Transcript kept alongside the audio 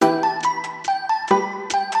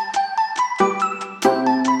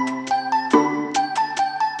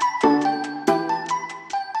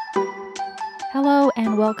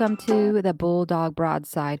welcome to the Bulldog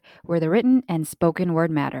Broadside, where the written and spoken word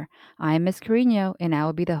matter. I am Miss Carino, and I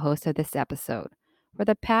will be the host of this episode. For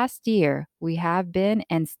the past year, we have been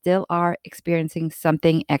and still are experiencing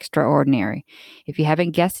something extraordinary. If you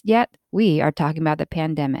haven't guessed yet, we are talking about the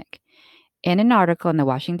pandemic. In an article in the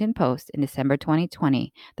Washington Post in December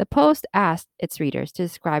 2020, the Post asked its readers to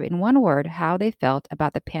describe in one word how they felt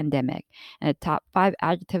about the pandemic, and the top 5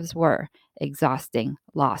 adjectives were exhausting,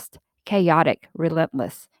 lost, chaotic,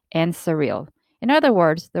 relentless, and surreal. In other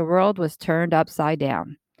words, the world was turned upside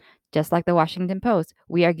down. Just like the Washington Post,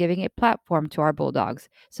 we are giving a platform to our Bulldogs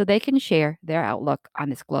so they can share their outlook on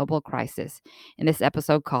this global crisis in this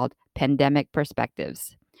episode called Pandemic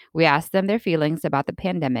Perspectives. We asked them their feelings about the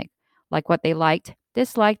pandemic, like what they liked,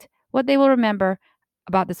 disliked, what they will remember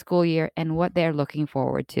about the school year, and what they're looking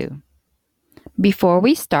forward to. Before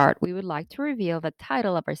we start, we would like to reveal the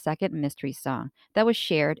title of our second mystery song that was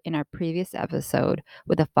shared in our previous episode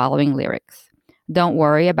with the following lyrics. Don't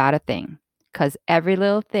worry about a thing, 'cause every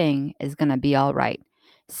little thing is gonna be all right.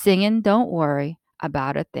 Singing Don't Worry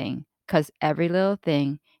About a Thing, 'cause every little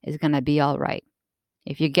thing is gonna be all right.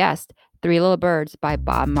 If you guessed Three Little Birds by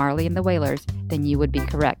Bob Marley and the Wailers, then you would be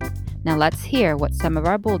correct. Now let's hear what some of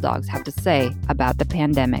our Bulldogs have to say about the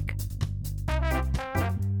pandemic.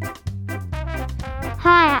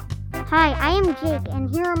 Hi, I am Jake,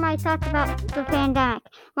 and here are my thoughts about the pandemic.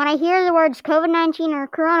 When I hear the words COVID-19 or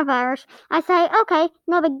coronavirus, I say, okay,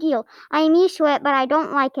 no big deal. I am used to it, but I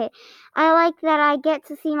don't like it. I like that I get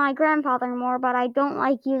to see my grandfather more, but I don't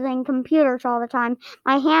like using computers all the time.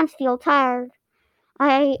 My hands feel tired.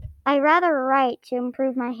 I rather write to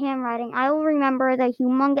improve my handwriting. I will remember the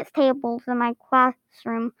humongous tables in my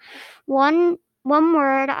classroom. One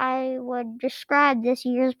word I would describe this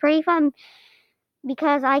year is pretty fun,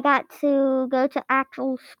 because I got to go to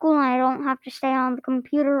actual school and I don't have to stay on the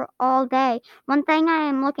computer all day. One thing I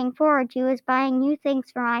am looking forward to is buying new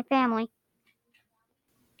things for my family.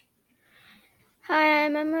 Hi,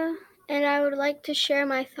 I'm Emma, and I would like to share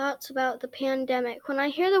my thoughts about the pandemic. When I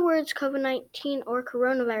hear the words COVID-19 or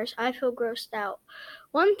coronavirus, I feel grossed out.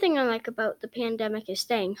 One thing I like about the pandemic is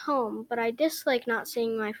staying home, but I dislike not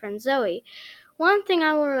seeing my friend Zoe. One thing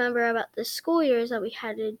I will remember about this school year is that we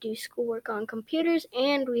had to do schoolwork on computers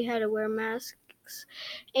and we had to wear masks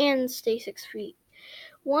and stay 6 feet.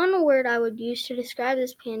 One word I would use to describe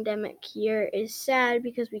this pandemic year is sad,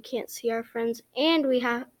 because we can't see our friends and we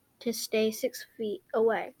have to stay 6 feet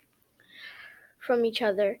away from each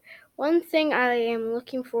other. One thing I am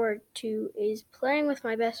looking forward to is playing with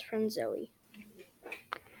my best friend Zoe.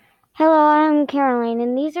 Hello, I'm Caroline,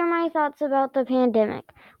 and these are my thoughts about the pandemic.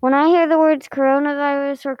 When I hear the words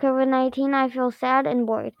coronavirus or COVID-19, I feel sad and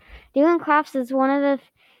bored. Doing crafts is one of the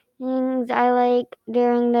things I like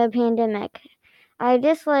during the pandemic. I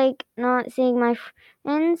dislike not seeing my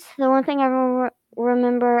friends. The one thing I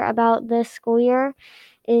remember about this school year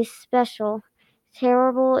is special.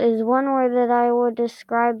 Terrible is one word that I would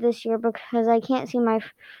describe this year, because I can't see my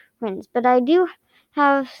friends. But I do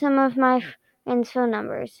have some of my friends' phone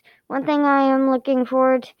numbers. One thing I am looking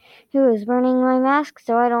forward to is burning my mask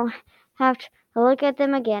so I don't have to look at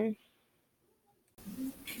them again.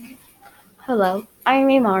 Hello, I'm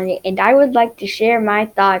Imari, and I would like to share my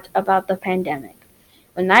thoughts about the pandemic.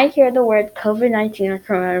 When I hear the word COVID-19 or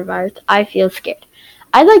coronavirus, I feel scared.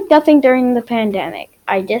 I like nothing during the pandemic.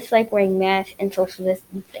 I dislike wearing masks and social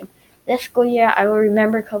distancing. This school year, I will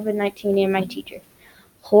remember COVID-19 and my teachers.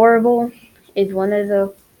 Horrible is one of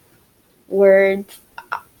the words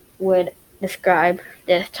I would describe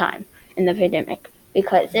this time in the pandemic,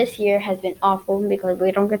 because this year has been awful because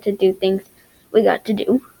we don't get to do things we got to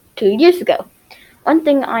do 2 years ago. One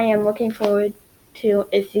thing I am looking forward to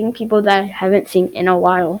is seeing people that I haven't seen in a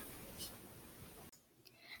while.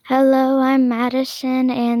 Hello, I'm Madison,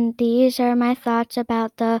 and these are my thoughts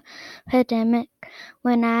about the pandemic.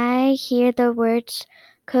 When I hear the words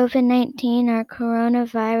COVID-19 or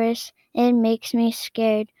coronavirus, it makes me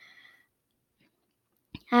scared.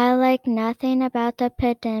 I like nothing about the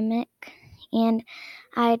pandemic, and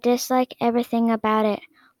I dislike everything about it.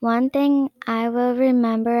 One thing I will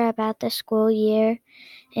remember about the school year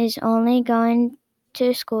is only going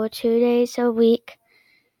to school 2 days a week,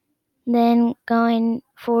 then going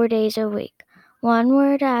 4 days a week. One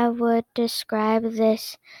word I would describe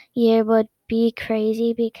this year would be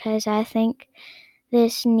crazy, because I think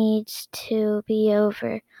this needs to be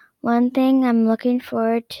over. One thing I'm looking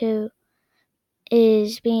forward to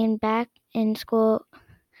is being back in school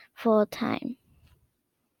full time.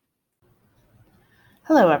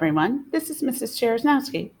 Hello, everyone. This is Mrs.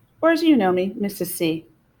 Cheresnowski, or as you know me, Mrs. C.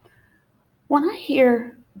 When I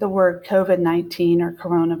hear the word COVID-19 or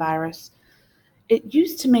coronavirus, It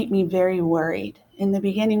used to make me very worried. In the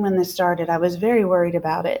beginning when this started, I was very worried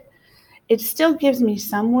about it. It still gives me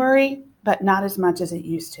some worry, but not as much as it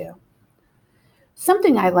used to.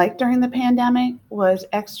 Something I liked during the pandemic was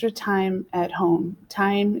extra time at home,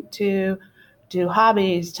 time to do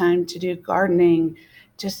hobbies, time to do gardening,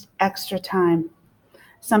 just extra time.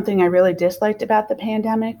 Something I really disliked about the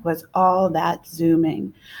pandemic was all that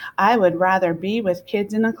Zooming. I would rather be with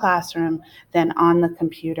kids in a classroom than on the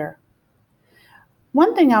computer.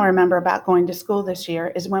 One thing I remember about going to school this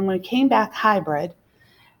year is when we came back hybrid,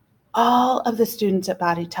 all of the students at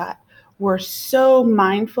Body Tot were so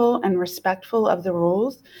mindful and respectful of the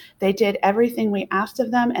rules. They did everything we asked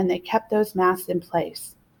of them, and they kept those masks in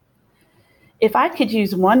place. If I could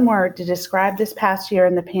use one word to describe this past year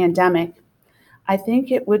in the pandemic, I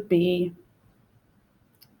think it would be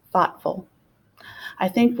thoughtful. I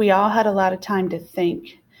think we all had a lot of time to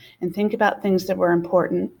think and think about things that were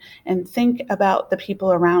important and think about the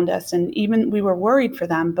people around us. And even we were worried for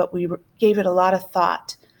them, but we gave it a lot of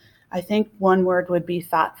thought. I think one word would be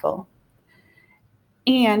thoughtful.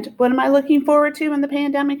 And what am I looking forward to when the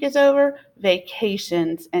pandemic is over?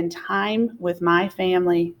 Vacations and time with my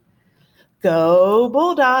family. Go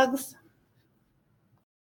Bulldogs!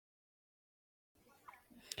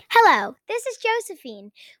 Hello, this is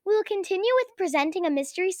Josephine. We will continue with presenting a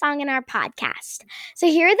mystery song in our podcast. So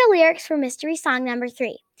here are the lyrics for mystery song number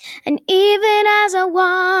 3. And even as I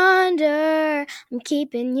wander, I'm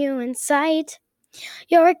keeping you in sight.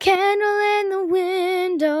 You're a candle in the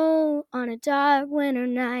window on a dark winter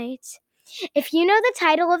night. If you know the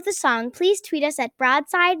title of the song, please tweet us at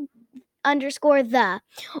broadside_the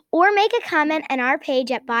or make a comment on our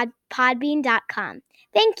page at podbean.com.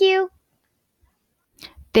 Thank you.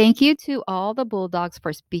 Thank you to all the Bulldogs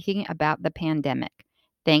for speaking about the pandemic.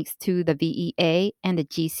 Thanks to the VEA and the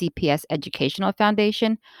GCPS Educational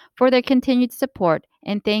Foundation for their continued support,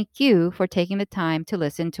 and thank you for taking the time to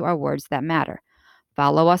listen to our words that matter.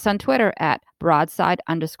 Follow us on Twitter at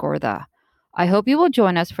broadside_the. I hope you will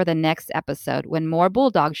join us for the next episode when more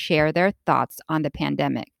Bulldogs share their thoughts on the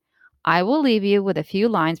pandemic. I will leave you with a few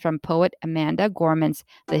lines from poet Amanda Gorman's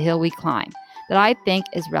The Hill We Climb that I think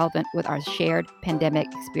is relevant with our shared pandemic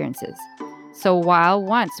experiences. So while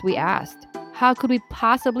once we asked, how could we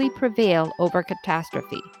possibly prevail over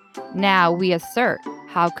catastrophe? Now we assert,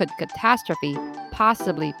 how could catastrophe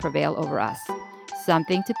possibly prevail over us?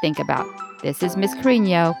 Something to think about. This is Miss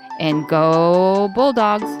Carino, and go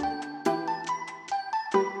Bulldogs!